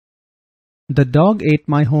The dog ate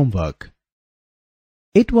my homework.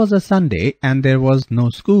 It was a Sunday and there was no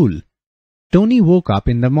school. Tony woke up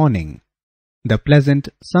in the morning. The pleasant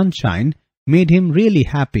sunshine made him really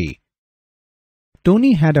happy.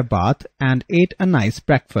 Tony had a bath and ate a nice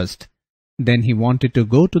breakfast. Then he wanted to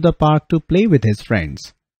go to the park to play with his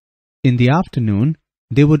friends. In the afternoon,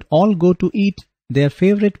 they would all go to eat their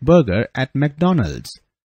favorite burger at McDonald's.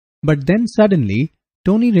 But then suddenly,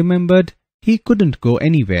 Tony remembered he couldn't go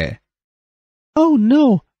anywhere. "Oh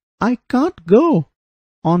no, I can't go."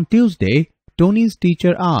 On Tuesday, Tony's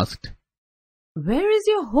teacher asked, "Where is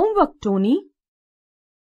your homework, Tony?"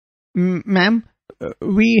 "Ma'am,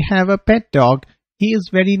 we have a pet dog. He is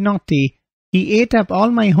very naughty. He ate up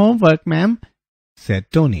all my homework, ma'am," said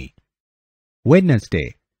Tony. Wednesday.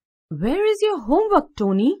 "Where is your homework,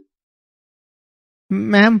 Tony?"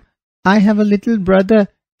 "Ma'am, I have a little brother.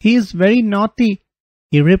 He is very naughty.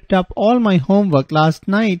 He ripped up all my homework last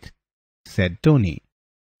night," said Tony.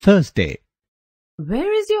 Thursday.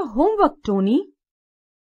 "Where is your homework, Tony?"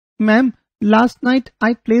 "Ma'am, last night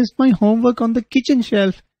I placed my homework on the kitchen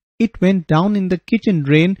shelf. It went down in the kitchen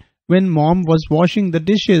drain when Mom was washing the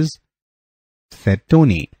dishes," said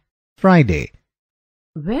Tony. Friday.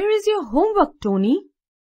 "Where is your homework, Tony?"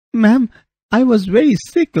 "Ma'am, I was very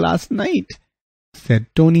sick last night," said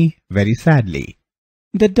Tony very sadly.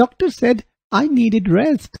 "The doctor said I needed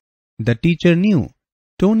rest." The teacher knew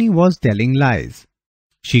Tony was telling lies.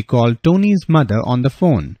 She called Tony's mother on the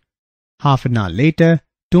phone. Half an hour later,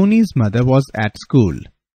 Tony's mother was at school.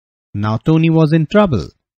 Now Tony was in trouble.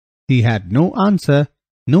 He had no answer,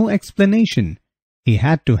 no explanation. He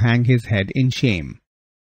had to hang his head in shame.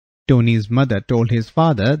 Tony's mother told his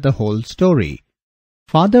father the whole story.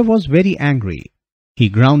 Father was very angry. He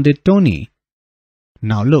grounded Tony.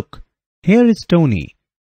 Now look, here is Tony.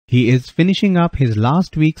 He is finishing up his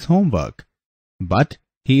last week's homework. But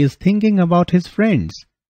he is thinking about his friends.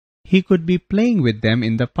 He could be playing with them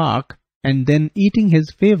in the park and then eating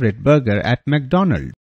his favorite burger at McDonald's.